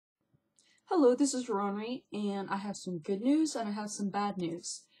Hello, this is Ronry, and I have some good news and I have some bad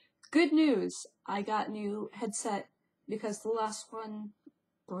news. Good news, I got new headset because the last one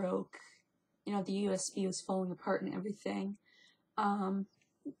broke. You know, the USB was falling apart and everything.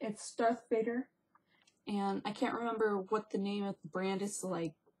 It's Darth Vader, and I can't remember what the name of the brand is,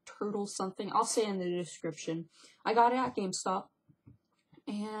 like Turtle something. I'll say in the description. I got it at GameStop,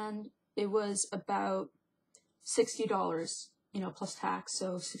 and it was about $60, plus tax,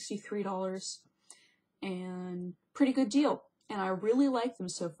 so $63. And pretty good deal, and I really like them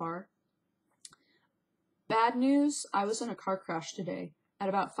so far. Bad news, I was in a car crash today at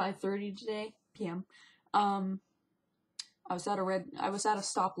about 5:30 today p.m. I was at a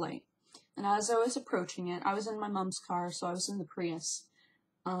stoplight, and as I was approaching it, I was in my mom's car, so I was in the Prius.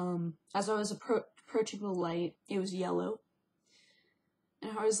 As I was approaching the light, it was yellow,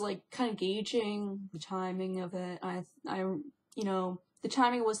 and I was like kind of gauging the timing of it. The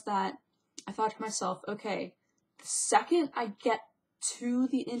timing was that I thought to myself, okay, the second I get to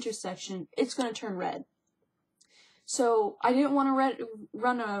the intersection, it's going to turn red. So I didn't want to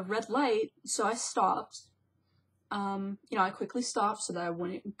run a red light, so I stopped. I quickly stopped so that I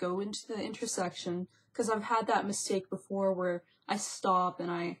wouldn't go into the intersection, because I've had that mistake before where I stop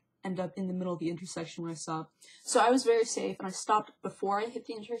and I end up in the middle of the intersection when I stop. So I was very safe, and I stopped before I hit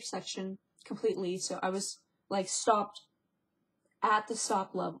the intersection completely, so I was, stopped at the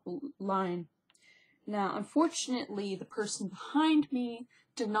stop line. Now, unfortunately, the person behind me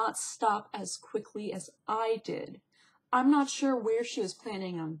did not stop as quickly as I did. I'm not sure where she was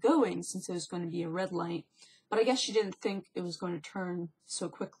planning on going, since it was going to be a red light, but I guess she didn't think it was going to turn so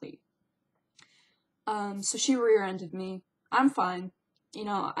quickly. So she rear-ended me. I'm fine.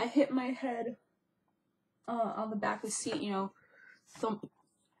 I hit my head on the back of the seat, thump.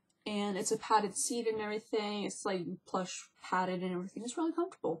 And it's a padded seat and everything. It's like plush padded and everything. It's really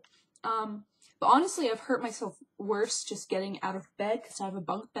comfortable. But honestly, I've hurt myself worse just getting out of bed, because I have a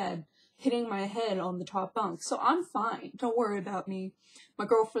bunk bed, hitting my head on the top bunk. So I'm fine. Don't worry about me. My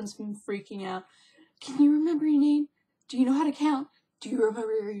girlfriend's been freaking out. Can you remember your name? Do you know how to count? Do you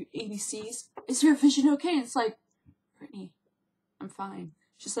remember your ABCs? Is your vision okay? And it's like, Brittany, I'm fine.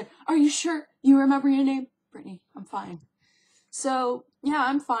 She's like, are you sure you remember your name? Brittany, I'm fine. So, yeah,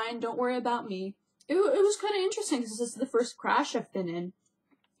 I'm fine. Don't worry about me. It was kind of interesting, because this is the first crash I've been in.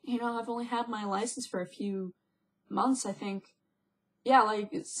 I've only had my license for a few months, I think. Yeah,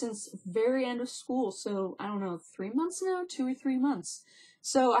 since very end of school, so, I don't know, 3 months now? 2 or 3 months.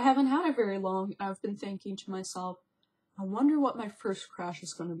 So, I haven't had it very long. I've been thinking to myself, I wonder what my first crash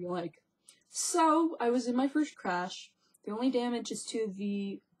is going to be like. So, I was in my first crash. The only damage is to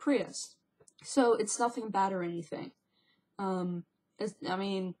the Prius. So, it's nothing bad or anything.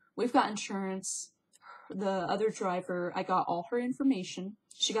 We've got insurance. The other driver, I got all her information.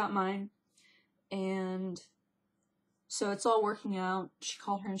 She got mine. And so it's all working out. She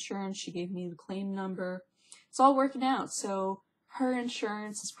called her insurance. She gave me the claim number. It's all working out. So her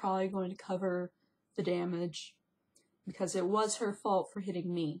insurance is probably going to cover the damage, because it was her fault for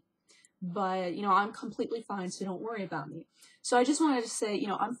hitting me. But, I'm completely fine, so don't worry about me. So I just wanted to say,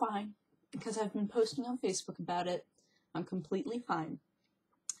 I'm fine, because I've been posting on Facebook about it. I'm completely fine.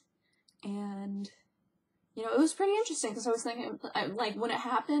 And, it was pretty interesting, because I was thinking, when it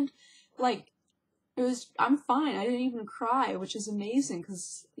happened, I'm fine. I didn't even cry, which is amazing,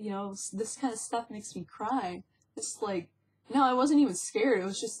 because, this kind of stuff makes me cry. It's no, I wasn't even scared. It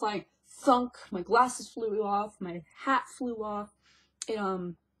was just thunk, my glasses flew off, my hat flew off.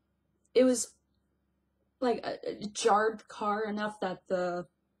 It was, a jarred car enough that the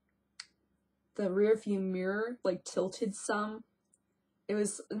rear view mirror, tilted some. It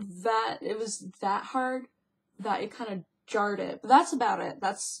was that hard that it kind of jarred it. But that's about it.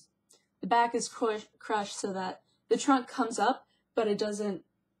 The back is crushed so that the trunk comes up, but it doesn't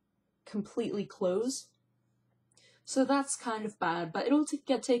completely close. So that's kind of bad, but it'll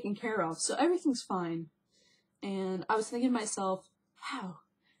get taken care of, so everything's fine. And I was thinking to myself, wow,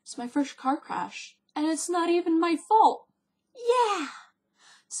 it's my first car crash, and it's not even my fault. Yeah!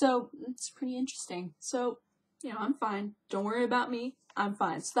 So, it's pretty interesting. So, I'm fine. Don't worry about me. I'm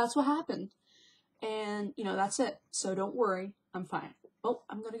fine. So that's what happened. And, that's it. So don't worry. I'm fine. Oh,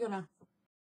 I'm gonna go now.